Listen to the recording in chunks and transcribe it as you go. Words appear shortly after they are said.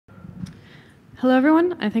Hello,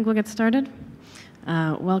 everyone. I think we'll get started.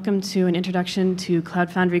 Welcome to an introduction to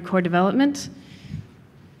Cloud Foundry core development.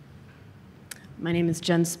 My name is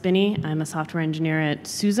Jen Spinney. I'm a software engineer at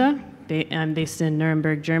SUSE. I'm based in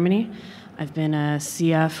Nuremberg, Germany. I've been a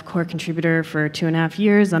CF core contributor for 2.5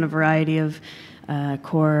 years on a variety of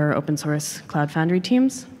core open source Cloud Foundry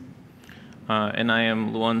teams. And I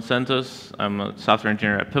am Luan Santos. I'm a software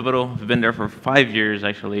engineer at Pivotal. I've been there for 5 years,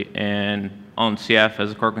 actually, and on CF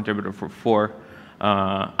as a core contributor for 4.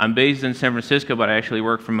 I'm based in San Francisco, but I actually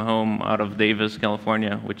work from home out of Davis,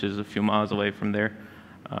 California, which is a few miles away from there.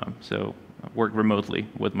 So I work remotely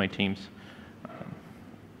with my teams.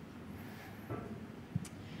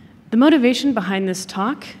 The motivation behind this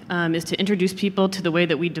talk is to introduce people to the way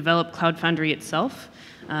that we develop Cloud Foundry itself.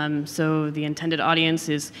 So the intended audience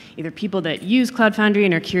is either people that use Cloud Foundry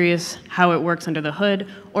and are curious how it works under the hood,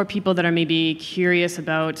 or people that are maybe curious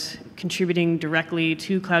about contributing directly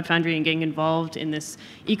to Cloud Foundry and getting involved in this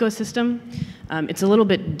ecosystem. It's a little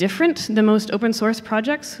bit different than most open source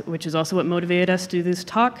projects, which is also what motivated us to do this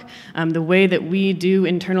talk. The way that we do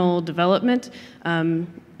internal development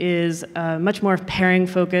is much more pairing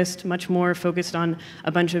focused, much more focused on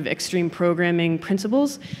a bunch of extreme programming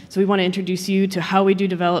principles. So we want to introduce you to how we do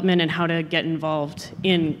development and how to get involved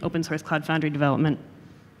in open source Cloud Foundry development.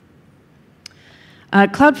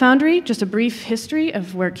 Cloud Foundry, just a brief history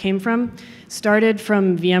of where it came from, started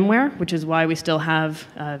from VMware, which is why we still have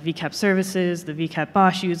VCAP services, the VCAP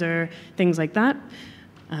BOSH user, things like that.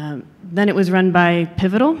 Then it was run by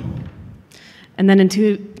Pivotal. And then in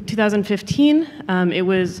 2015, it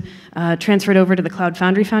was transferred over to the Cloud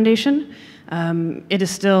Foundry Foundation. It is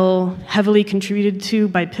still heavily contributed to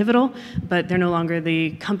by Pivotal, but they're no longer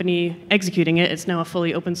the company executing it. It's now a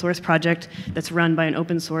fully open source project that's run by an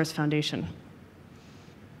open source foundation.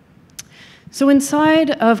 So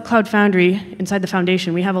inside of Cloud Foundry, inside the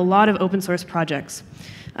foundation, we have a lot of open source projects.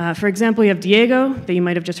 For example, you have Diego, that you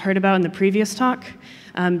might have just heard about in the previous talk.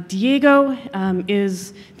 Diego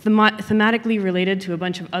is thematically related to a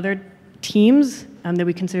bunch of other teams that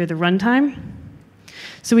we consider the runtime.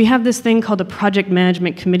 So we have this thing called a project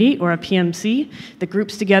management committee, or a PMC, that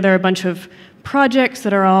groups together a bunch of projects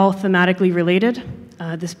that are all thematically related.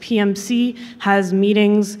 This PMC has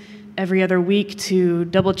meetings every other week to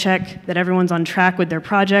double check that everyone's on track with their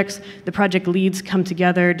projects. The project leads come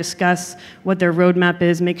together, discuss what their roadmap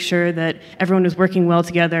is, make sure that everyone is working well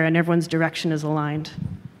together and everyone's direction is aligned.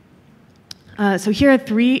 So here are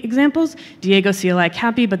 3 examples. Diego, CLI,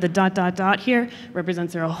 CAPI, but the ... here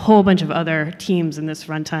represents there are a whole bunch of other teams in this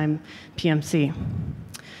runtime PMC.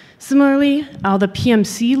 Similarly, all the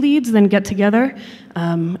PMC leads then get together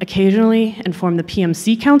occasionally and form the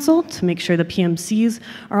PMC Council to make sure the PMCs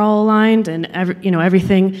are all aligned and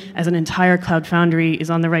everything as an entire Cloud Foundry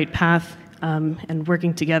is on the right path and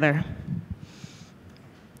working together.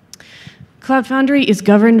 Cloud Foundry is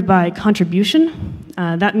governed by contribution.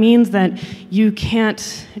 That means that you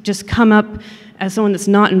can't just come up as someone that's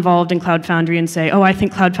not involved in Cloud Foundry and say, oh, I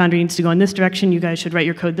think Cloud Foundry needs to go in this direction, you guys should write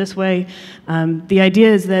your code this way. The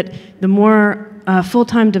idea is that the more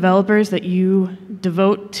full-time developers that you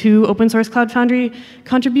devote to open source Cloud Foundry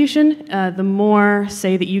contribution, the more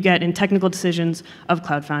say that you get in technical decisions of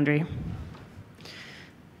Cloud Foundry.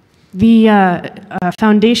 The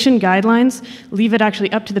foundation guidelines leave it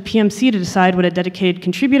actually up to the PMC to decide what a dedicated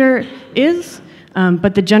contributor is,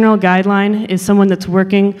 but the general guideline is someone that's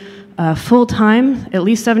working full-time, at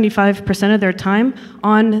least 75% of their time,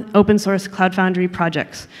 on open source Cloud Foundry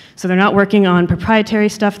projects. So they're not working on proprietary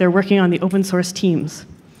stuff, they're working on the open source teams.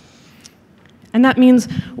 And that means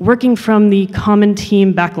working from the common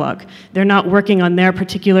team backlog. They're not working on their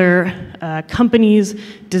particular company's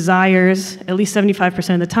desires, at least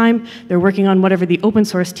 75% of the time. They're working on whatever the open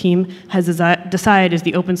source team has decided is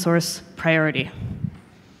the open source priority.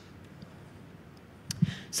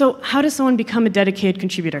 So how does someone become a dedicated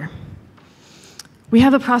contributor? We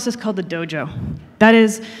have a process called the dojo. That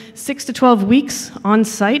is 6 to 12 weeks on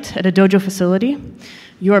site at a dojo facility.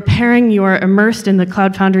 You are pairing, you are immersed in the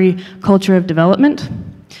Cloud Foundry culture of development.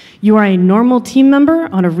 You are a normal team member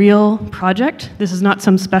on a real project. This is not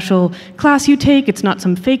some special class you take, it's not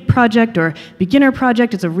some fake project or beginner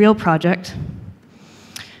project, it's a real project.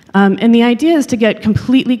 And the idea is to get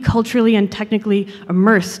completely culturally and technically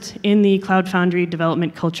immersed in the Cloud Foundry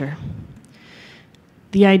development culture.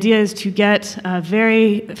 The idea is to get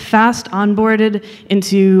very fast onboarded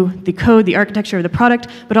into the code, the architecture of the product,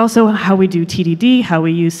 but also how we do TDD, how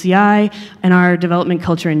we use CI, and our development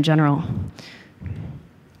culture in general.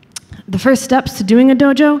 The first steps to doing a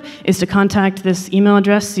dojo is to contact this email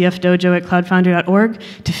address, cfdojo@cloudfoundry.org,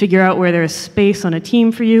 to figure out where there is space on a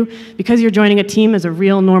team for you. Because you're joining a team as a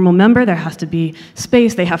real normal member, there has to be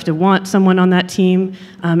space, they have to want someone on that team,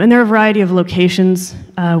 and there are a variety of locations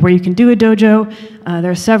where you can do a dojo.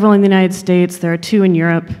 There are several in the United States, there are 2 in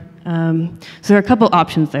Europe, so there are a couple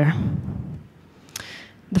options there.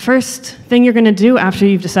 The first thing you're going to do after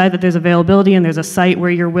you've decided that there's availability and there's a site where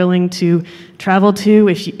you're willing to travel to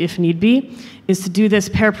if need be, is to do this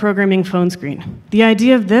pair programming phone screen. The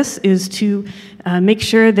idea of this is to make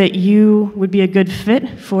sure that you would be a good fit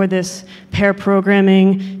for this pair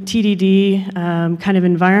programming, TDD kind of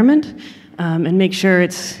environment, and make sure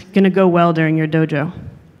it's going to go well during your dojo.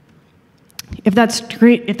 If that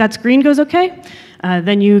screen goes okay,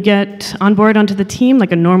 then you get on board onto the team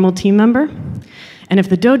like a normal team member. And if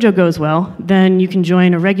the dojo goes well, then you can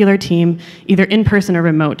join a regular team, either in person or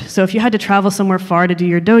remote. So if you had to travel somewhere far to do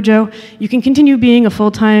your dojo, you can continue being a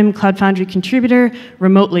full-time Cloud Foundry contributor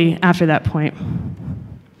remotely after that point.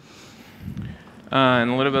 And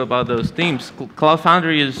a little bit about those teams. Cloud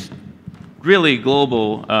Foundry is really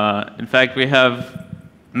global. In fact, we have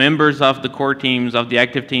members of the core teams, of the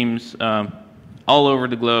active teams, all over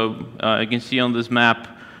the globe. You can see on this map,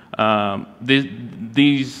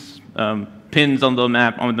 these pins on the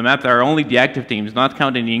map that are only the active teams, not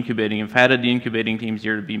counting the incubating. If I added the incubating teams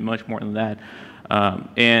here, it would be much more than that.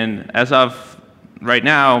 And as of right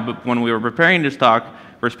now, but when we were preparing this talk,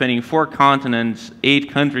 we're spanning 4 continents,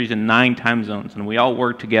 8 countries, and 9 time zones, and we all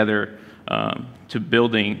work together to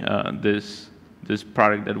building this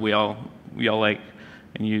product that we all like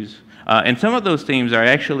and use. And some of those teams are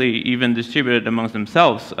actually even distributed amongst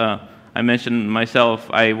themselves. I mentioned myself,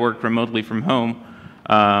 I work remotely from home.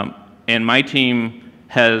 And my team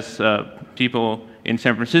has people in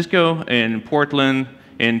San Francisco, in Portland,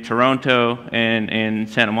 in Toronto, and in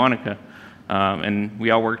Santa Monica. And we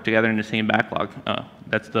all work together in the same backlog.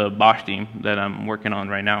 That's the Bosch team that I'm working on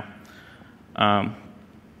right now.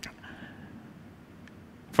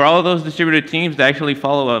 For all of those distributed teams, they actually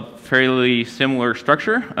follow a fairly similar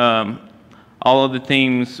structure. All of the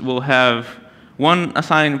teams will have one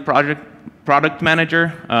assigned product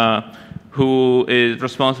manager who is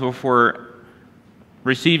responsible for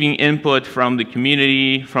receiving input from the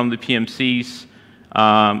community, from the PMCs,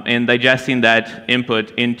 and digesting that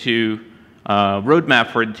input into a roadmap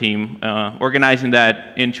for the team, organizing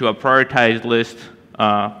that into a prioritized list,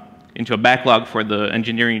 into a backlog for the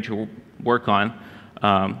engineering to work on,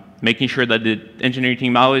 making sure that the engineering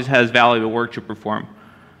team always has valuable work to perform.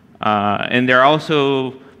 And they're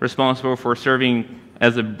also responsible for serving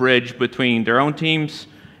as a bridge between their own teams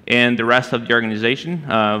and the rest of the organization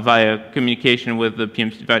via communication with the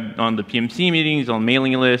PMC, on the PMC meetings, on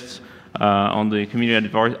mailing lists, on the community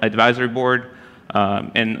advisory board,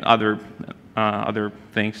 and other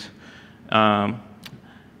things.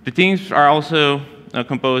 The teams are also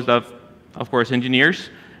composed of course, engineers,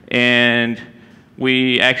 and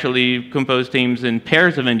we actually compose teams in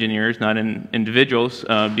pairs of engineers, not in individuals,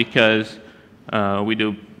 because we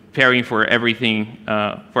do pairing for everything,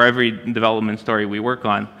 for every development story we work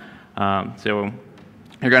on. So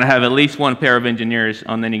you're going to have at least 1 pair of engineers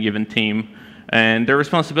on any given team. And their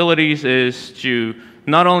responsibilities is to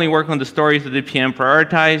not only work on the stories that the PM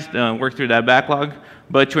prioritized, work through that backlog,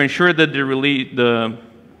 but to ensure that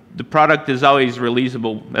the product is always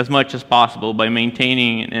releasable as much as possible by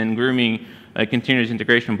maintaining and grooming a continuous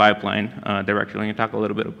integration pipeline directly. We can talk a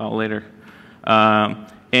little bit about later.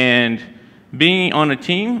 And being on a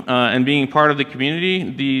team and being part of the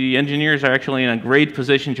community, the engineers are actually in a great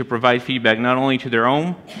position to provide feedback not only to their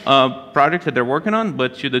own projects that they're working on,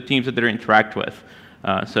 but to the teams that they interact with.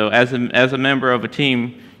 So as a member of a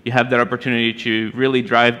team, you have that opportunity to really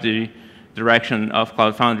drive the direction of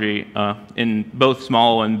Cloud Foundry in both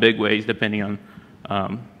small and big ways, depending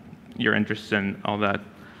on your interests and all that.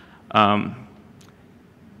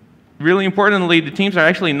 Really importantly, the teams are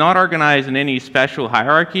actually not organized in any special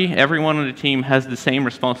hierarchy. Everyone on the team has the same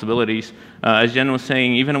responsibilities. As Jen was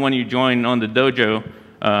saying, even when you join on the dojo,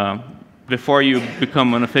 before you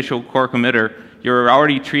become an official core committer, you're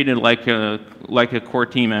already treated like a core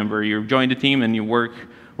team member. You join the team and you work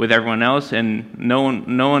with everyone else, and no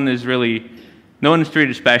one is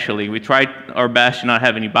treated specially. We try our best to not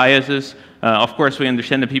have any biases. Of course, we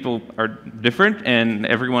understand that people are different, and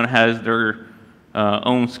everyone has their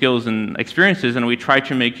own skills and experiences, and we try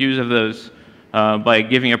to make use of those by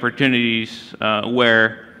giving opportunities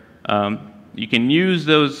where you can use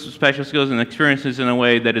those special skills and experiences in a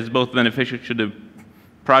way that is both beneficial to the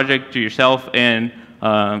project, to yourself, and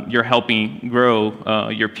you're helping grow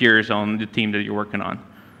your peers on the team that you're working on.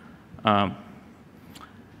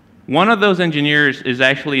 One of those engineers is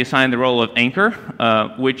actually assigned the role of anchor,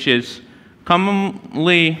 which is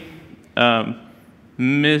commonly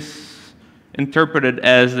misinterpreted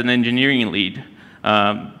as an engineering lead.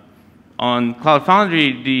 On Cloud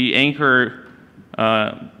Foundry, the anchor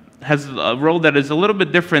has a role that is a little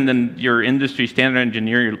bit different than your industry standard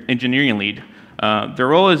engineering lead. The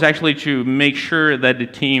role is actually to make sure that the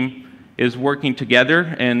team is working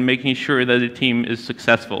together and making sure that the team is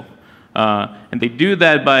successful. And they do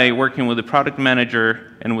that by working with the product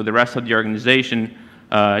manager and with the rest of the organization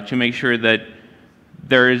to make sure that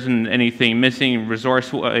there isn't anything missing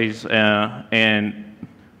resource-wise and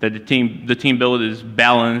that the team build is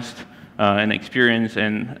balanced in experience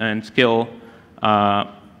and skill.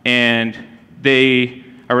 And they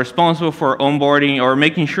are responsible for onboarding or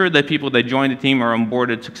making sure that people that join the team are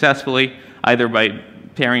onboarded successfully, either by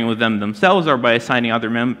pairing with them themselves or by assigning other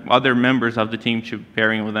members of the team to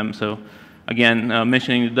pairing with them. So again,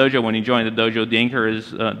 mentioning the dojo, when you join the dojo, the anchor is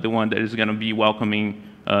the one that is going to be welcoming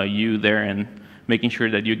you there and making sure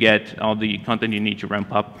that you get all the content you need to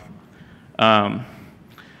ramp up.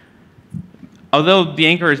 Although the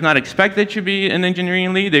anchor is not expected to be an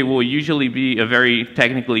engineering lead, they will usually be a very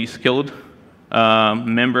technically skilled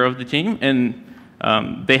member of the team,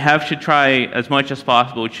 and they have to try as much as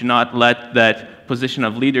possible to not let that position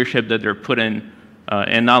of leadership that they're put in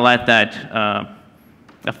and not let that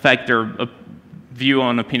affect their view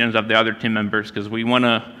on opinions of the other team members, because we want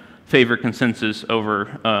to favor consensus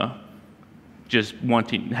over just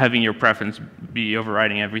having your preference be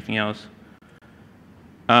overriding everything else.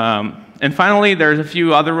 And finally, there's a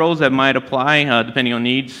few other roles that might apply depending on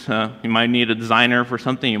needs. You might need a designer for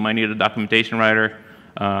something. You might need a documentation writer.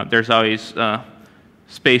 There's always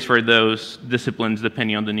space for those disciplines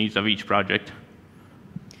depending on the needs of each project.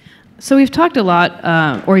 So we've talked a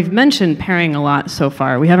lot, or we've mentioned pairing a lot so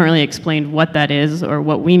far. We haven't really explained what that is or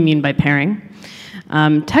what we mean by pairing.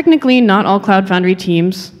 Technically, not all Cloud Foundry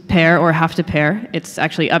teams pair or have to pair. It's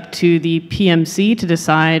actually up to the PMC to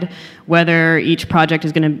decide whether each project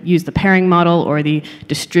is going to use the pairing model or the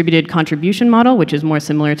distributed contribution model, which is more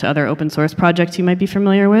similar to other open source projects you might be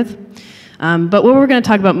familiar with. But what we're going to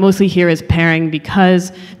talk about mostly here is pairing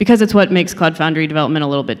because it's what makes Cloud Foundry development a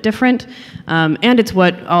little bit different, and it's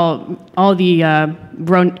what all the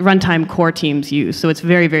runtime core teams use. So it's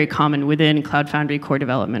very, very common within Cloud Foundry core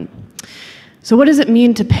development. So what does it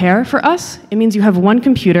mean to pair for us? It means you have one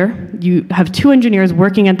computer, you have two engineers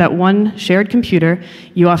working at that one shared computer,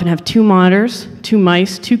 you often have two monitors, two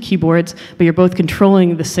mice, two keyboards, but you're both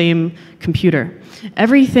controlling the same computer.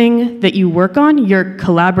 Everything that you work on, you're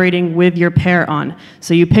collaborating with your pair on.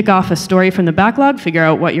 So you pick off a story from the backlog, figure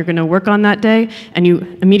out what you're going to work on that day, and you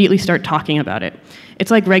immediately start talking about it.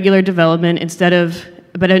 It's like regular development. Instead of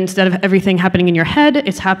everything happening in your head,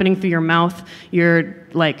 it's happening through your mouth. You're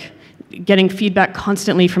like getting feedback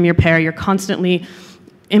constantly from your pair. You're constantly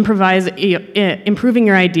improving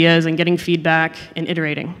your ideas and getting feedback and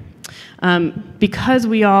iterating. Because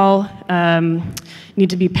we all need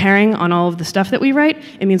to be pairing on all of the stuff that we write,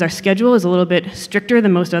 it means our schedule is a little bit stricter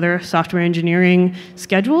than most other software engineering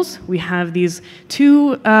schedules. We have these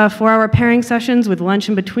 2 4-hour pairing sessions with lunch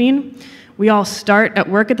in between. We all start at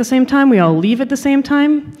work at the same time. We all leave at the same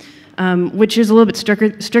time. Which is a little bit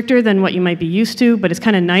stricter than what you might be used to, but it's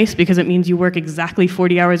kind of nice because it means you work exactly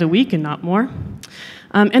 40 hours a week and not more.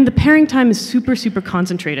 And the pairing time is super, super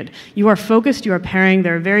concentrated. You are focused, you are pairing,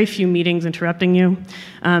 there are very few meetings interrupting you,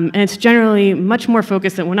 and it's generally much more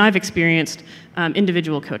focused than when I've experienced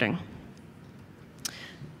individual coding.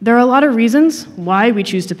 There are a lot of reasons why we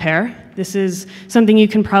choose to pair. This is something you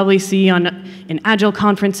can probably see in Agile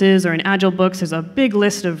conferences or in Agile books. There's a big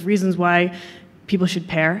list of reasons why people should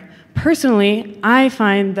pair. Personally, I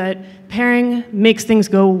find that pairing makes things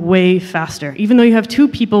go way faster. Even though you have 2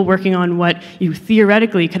 people working on what you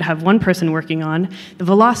theoretically could have 1 person working on, the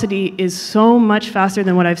velocity is so much faster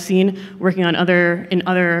than what I've seen working on in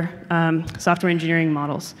other software engineering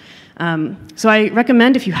models. So I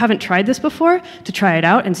recommend, if you haven't tried this before, to try it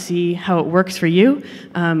out and see how it works for you.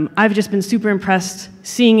 I've just been super impressed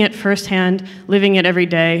seeing it firsthand, living it every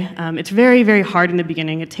day. It's very, very hard in the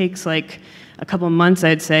beginning. It takes like a couple of months,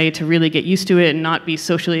 I'd say, to really get used to it and not be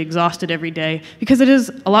socially exhausted every day, because it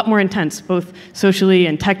is a lot more intense, both socially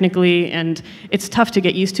and technically, and it's tough to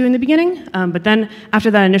get used to in the beginning, but then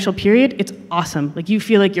after that initial period, it's awesome. Like, you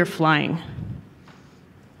feel like you're flying.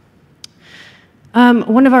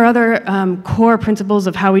 One of our other core principles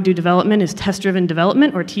of how we do development is test-driven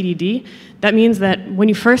development, or TDD. That means that when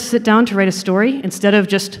you first sit down to write a story, instead of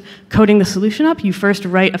just coding the solution up, you first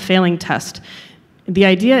write a failing test. The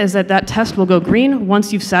idea is that that test will go green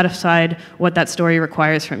once you've satisfied what that story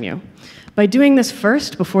requires from you. By doing this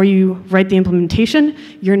first, before you write the implementation,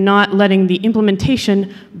 you're not letting the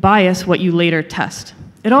implementation bias what you later test.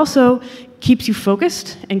 It also keeps you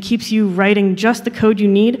focused and keeps you writing just the code you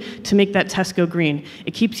need to make that test go green.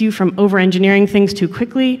 It keeps you from over-engineering things too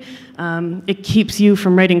quickly. It keeps you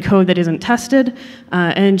from writing code that isn't tested.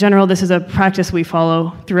 And in general, this is a practice we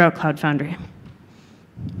follow throughout Cloud Foundry.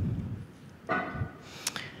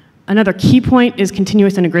 Another key point is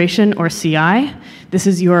continuous integration, or CI. This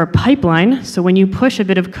is your pipeline. So when you push a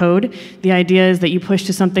bit of code, the idea is that you push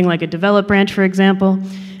to something like a develop branch, for example,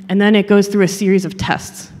 and then it goes through a series of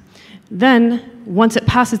tests. Then, once it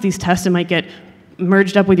passes these tests, it might get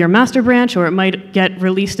merged up with your master branch, or it might get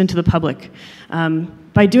released into the public.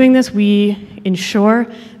 By doing this, we ensure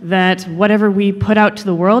that whatever we put out to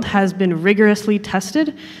the world has been rigorously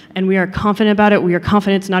tested, and we are confident about it. We are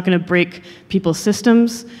confident it's not going to break people's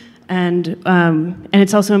systems. And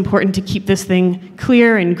it's also important to keep this thing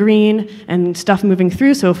clear and green and stuff moving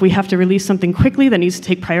through. So if we have to release something quickly that needs to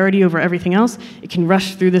take priority over everything else, it can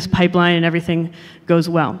rush through this pipeline and everything goes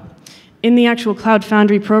well. In the actual Cloud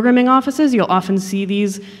Foundry programming offices, you'll often see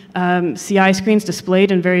these CI screens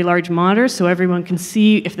displayed in very large monitors, so everyone can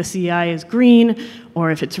see if the CI is green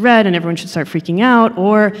or if it's red, and everyone should start freaking out.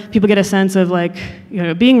 Or people get a sense of like,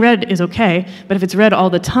 being red is okay, but if it's red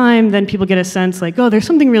all the time, then people get a sense like, oh, there's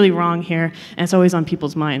something really wrong here, and it's always on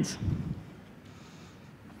people's minds.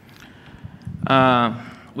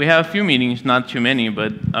 We have a few meetings, not too many,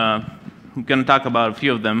 but I'm going to talk about a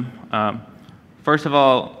few of them. First of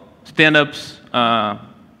all, stand-ups,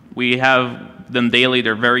 we have them daily.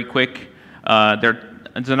 They're very quick.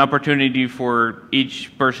 It's an opportunity for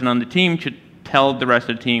each person on the team to tell the rest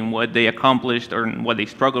of the team what they accomplished or what they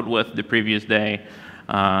struggled with the previous day.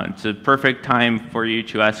 It's a perfect time for you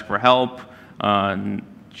to ask for help,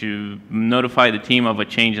 to notify the team of a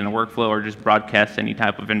change in the workflow, or just broadcast any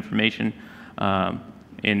type of information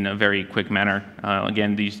in a very quick manner.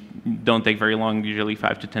 Again, these don't take very long, usually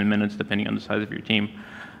 5 to 10 minutes, depending on the size of your team.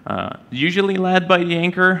 Usually led by the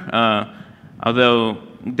anchor, although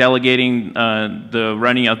delegating the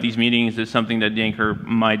running of these meetings is something that the anchor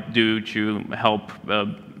might do to help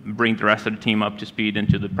bring the rest of the team up to speed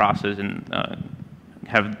into the process, and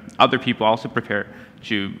have other people also prepare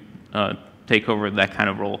to take over that kind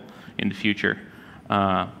of role in the future.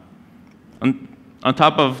 On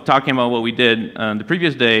top of talking about what we did the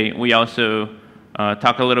previous day, we also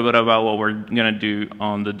talk a little bit about what we're going to do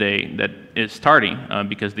on the day that is starting,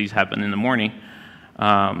 because these happen in the morning.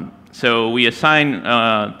 So we assign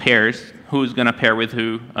pairs, who's going to pair with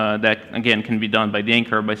who. That, again, can be done by the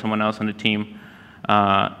anchor or by someone else on the team.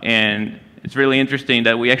 And it's really interesting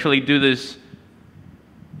that we actually do this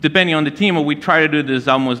depending on the team, but we try to do this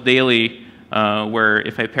almost daily, where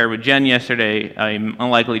if I paired with Jen yesterday, I'm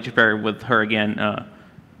unlikely to pair with her again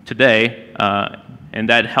today. And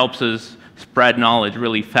that helps us spread knowledge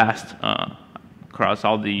really fast across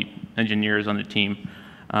all the engineers on the team.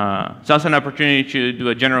 It's also an opportunity to do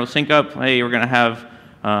a general sync up. Hey, we're going to have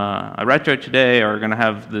a retro today, or we're going to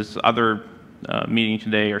have this other meeting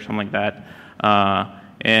today, or something like that.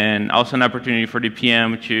 And also an opportunity for the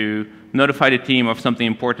PM to notify the team of something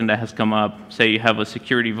important that has come up. Say you have a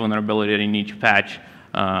security vulnerability that you need to patch.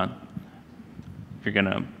 You're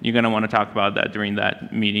gonna want to talk about that during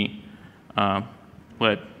that meeting.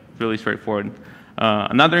 But really straightforward.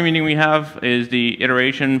 Another meeting we have is the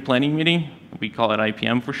iteration planning meeting. We call it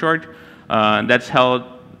IPM for short. That's held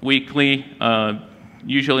weekly,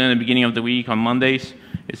 usually in the beginning of the week on Mondays.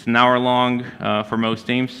 It's an hour long for most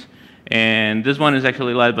teams. And this one is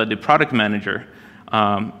actually led by the product manager.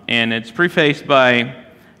 And it's prefaced by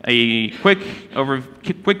a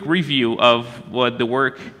quick review of what the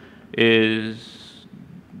work is,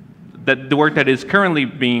 the work that is currently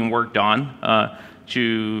being worked on,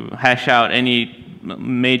 to hash out any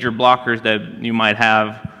major blockers that you might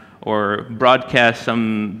have, or broadcast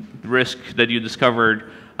some risk that you discovered,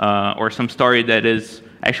 or some story that is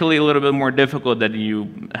actually a little bit more difficult than you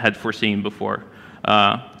had foreseen before.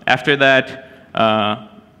 After that,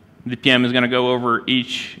 the PM is going to go over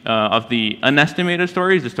each of the unestimated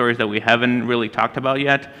stories, the stories that we haven't really talked about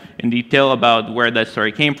yet, in detail about where that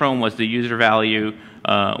story came from, what's the user value,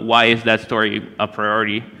 why is that story a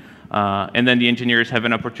priority. And then the engineers have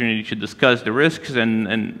an opportunity to discuss the risks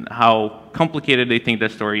and how complicated they think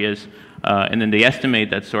that story is, and then they estimate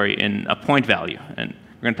that story in a point value. And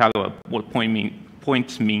we're going to talk about what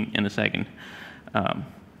points mean in a second.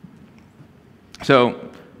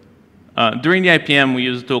 During the IPM, we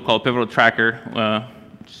use a tool called Pivotal Tracker,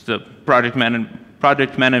 which is a project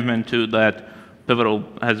management tool that Pivotal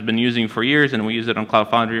has been using for years, and we use it on Cloud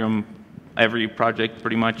Foundry on every project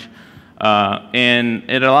pretty much. And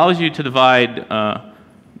it allows you to divide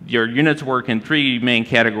your unit's work in 3 main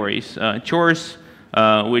categories. Chores,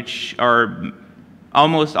 which are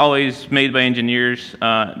almost always made by engineers,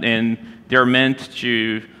 and they're meant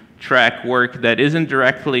to track work that isn't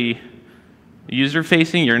directly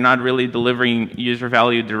user-facing. You're not really delivering user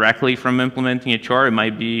value directly from implementing a chore. It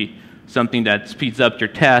might be something that speeds up your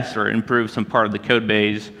tests or improves some part of the code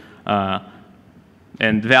base.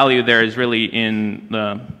 And the value there is really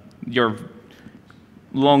in your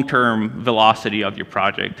long-term velocity of your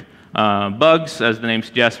project. Bugs, as the name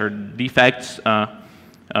suggests, are defects.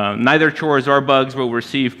 Neither chores or bugs will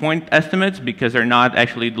receive point estimates because they're not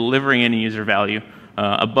actually delivering any user value.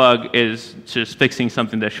 A bug is just fixing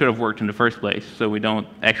something that should have worked in the first place, so we don't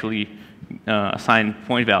actually assign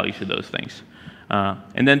point values to those things.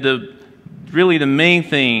 And then really the main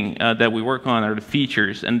thing that we work on are the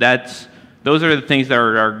features, and those are the things that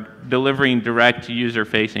are delivering direct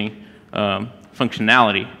user-facing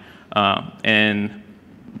functionality. And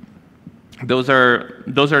those are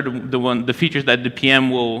the features that the PM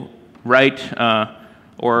will write,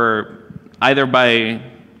 or either by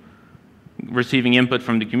receiving input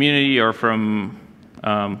from the community or from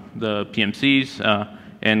the PMCs,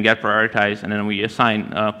 and get prioritized, and then we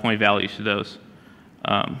assign point values to those.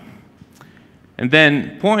 And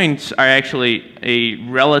then points are actually a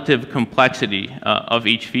relative complexity of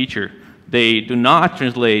each feature. They do not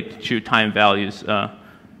translate to time values,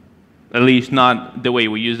 at least not the way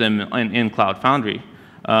we use them in Cloud Foundry.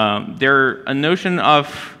 They're a notion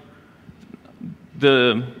of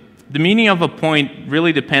the meaning of a point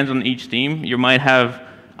really depends on each team. You might have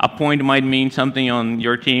a point might mean something on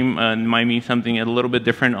your team and might mean something a little bit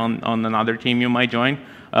different on another team you might join.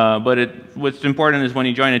 But what's important is when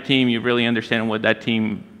you join a team, you really understand what that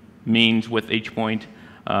team means with each point.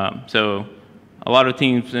 So a lot of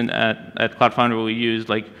teams at Cloud Foundry we use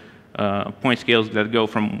like point scales that go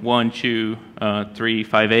from 1, 2, 3,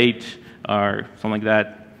 5, 8, or something like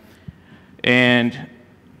that. And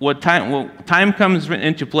time comes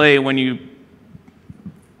into play when you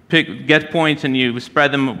get points and you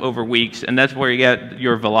spread them over weeks, and that's where you get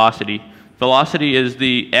your velocity. Velocity is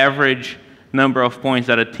the average number of points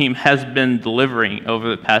that a team has been delivering over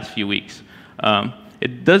the past few weeks.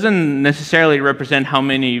 It doesn't necessarily represent how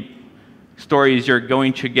many stories you're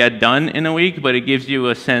going to get done in a week, but it gives you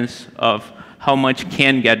a sense of how much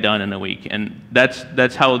can get done in a week. And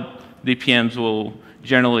that's how the PMs will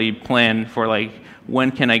generally plan for, like,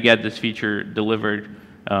 when can I get this feature delivered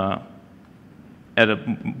at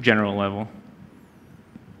a general level.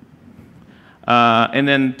 And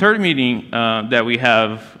then third meeting that we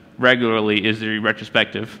have regularly is the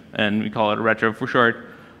retrospective, and we call it a retro for short.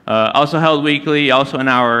 Also held weekly, also an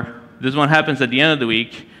hour. This one happens at the end of the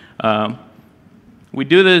week. We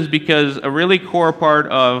do this because a really core part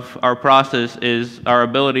of our process is our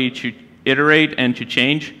ability to iterate and to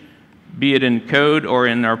change, be it in code or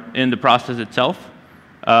in the process itself.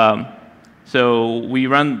 So we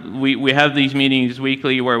have these meetings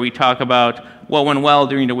weekly where we talk about what went well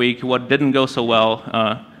during the week, what didn't go so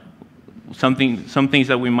well, some things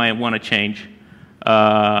that we might want to change.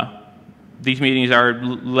 These meetings are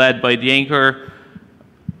led by the anchor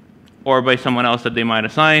or by someone else that they might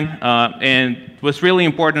assign. And what's really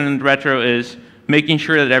important in retro is making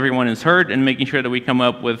sure that everyone is heard and making sure that we come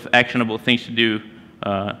up with actionable things to do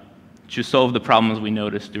to solve the problems we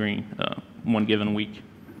notice during one given week.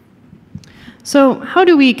 So how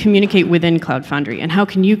do we communicate within Cloud Foundry, and how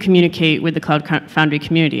can you communicate with the Cloud Foundry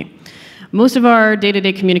community? Most of our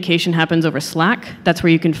day-to-day communication happens over Slack. That's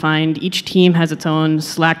where you can find each team has its own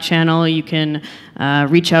Slack channel. You can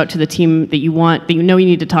reach out to the team that you know you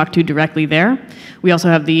need to talk to directly there. We also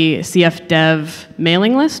have the CF Dev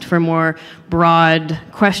mailing list for more broad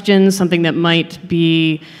questions, something that might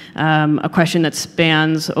be a question that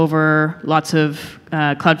spans over lots of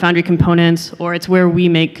Cloud Foundry components, or it's where we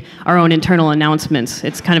make our own internal announcements.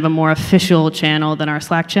 It's kind of a more official channel than our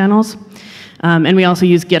Slack channels. And we also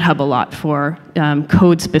use GitHub a lot for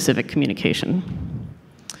code-specific communication.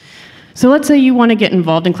 So let's say you want to get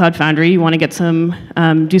involved in Cloud Foundry, you want to get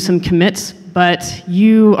do some commits, but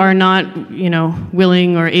you are not,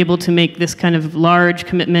 willing or able to make this kind of large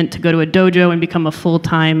commitment to go to a dojo and become a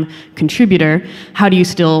full-time contributor. How do you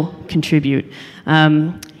still contribute?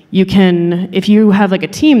 You can, if you have like a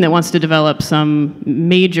team that wants to develop some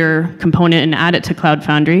major component and add it to Cloud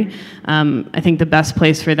Foundry, I think the best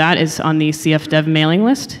place for that is on the CF Dev mailing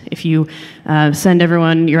list. If you send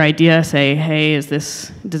everyone your idea, say, hey,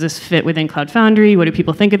 does this fit within Cloud Foundry? What do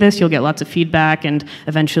people think of this? You'll get lots of feedback and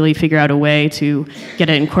eventually figure out a way to get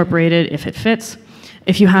it incorporated if it fits.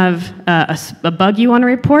 If you have a bug you want to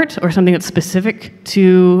report or something that's specific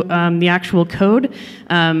to the actual code,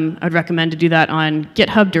 I'd recommend to do that on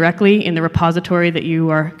GitHub directly in the repository that you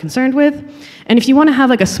are concerned with. And if you want to have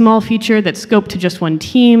like a small feature that's scoped to just one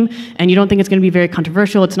team and you don't think it's going to be very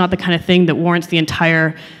controversial, it's not the kind of thing that warrants the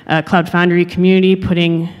entire Cloud Foundry community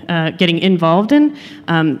getting involved in,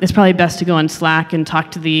 it's probably best to go on Slack and talk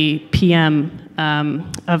to the PM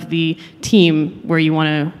of the team where you want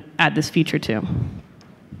to add this feature to.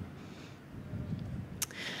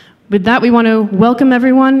 With that, we want to welcome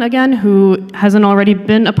everyone again who hasn't already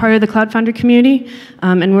been a part of the Cloud Foundry community,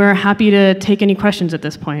 and we're happy to take any questions at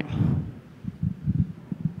this point.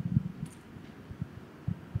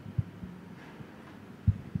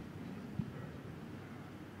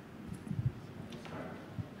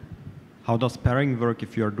 How does pairing work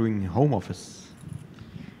if you're doing home office?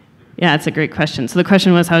 Yeah, that's a great question. So the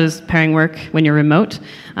question was, how does pairing work when you're remote?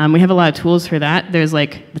 We have a lot of tools for that. There's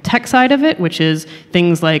like the tech side of it, which is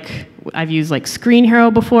things like, I've used like Screen Hero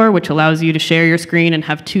before, which allows you to share your screen and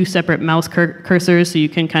have two separate mouse cursors so you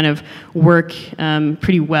can kind of work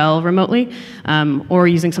pretty well remotely. Or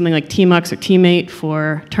using something like Tmux or Teammate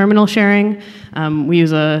for terminal sharing. We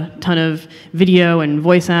use a ton of video and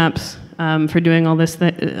voice apps for doing all this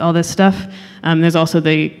stuff. There's also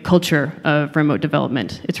the culture of remote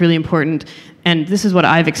development. It's really important, and this is what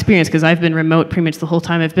I've experienced because I've been remote pretty much the whole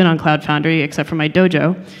time I've been on Cloud Foundry, except for my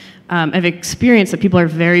dojo. I've experienced that people are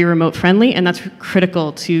very remote friendly, and that's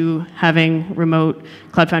critical to having remote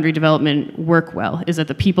Cloud Foundry development work well, is that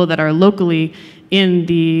the people that are locally in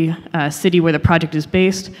the city where the project is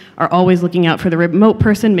based are always looking out for the remote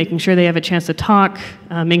person, making sure they have a chance to talk,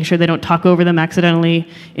 making sure they don't talk over them accidentally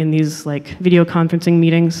in these like video conferencing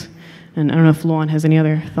meetings. And I don't know if Luan has any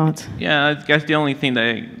other thoughts. Yeah, I guess the only thing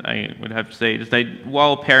that I would have to say is that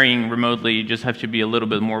while pairing remotely, you just have to be a little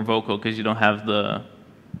bit more vocal because you don't have the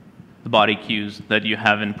body cues that you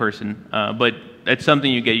have in person. But it's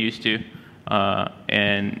something you get used to.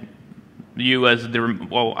 And you as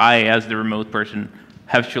I as the remote person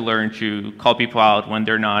have to learn to call people out when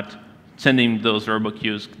they're not sending those verbal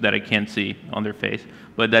cues that I can't see on their face.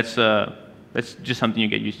 But that's just something you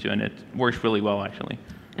get used to, and it works really well actually.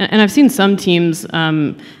 And I've seen some teams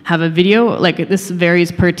have a video, like this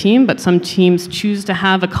varies per team, but some teams choose to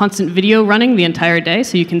have a constant video running the entire day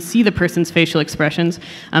so you can see the person's facial expressions.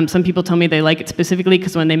 Some people tell me they like it specifically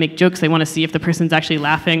because when they make jokes, they want to see if the person's actually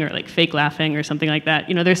laughing or like fake laughing or something like that.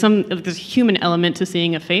 You know, there's a human element to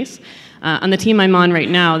seeing a face. On the team I'm on right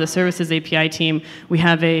now, the Services API team, we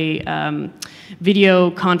have a video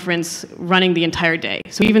conference running the entire day.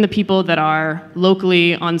 So even the people that are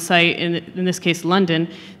locally on site, in this case London,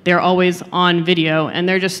 they're always on video and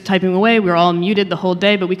they're just typing away. We're all muted the whole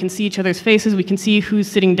day, but we can see each other's faces. We can see who's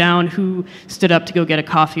sitting down, who stood up to go get a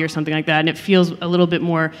coffee or something like that. And it feels a little bit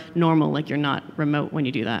more normal, like you're not remote when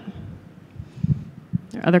you do that. Are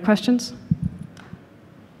there other questions?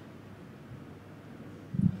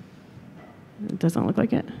 It doesn't look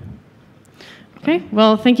like it. Okay,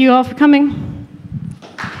 well, thank you all for coming.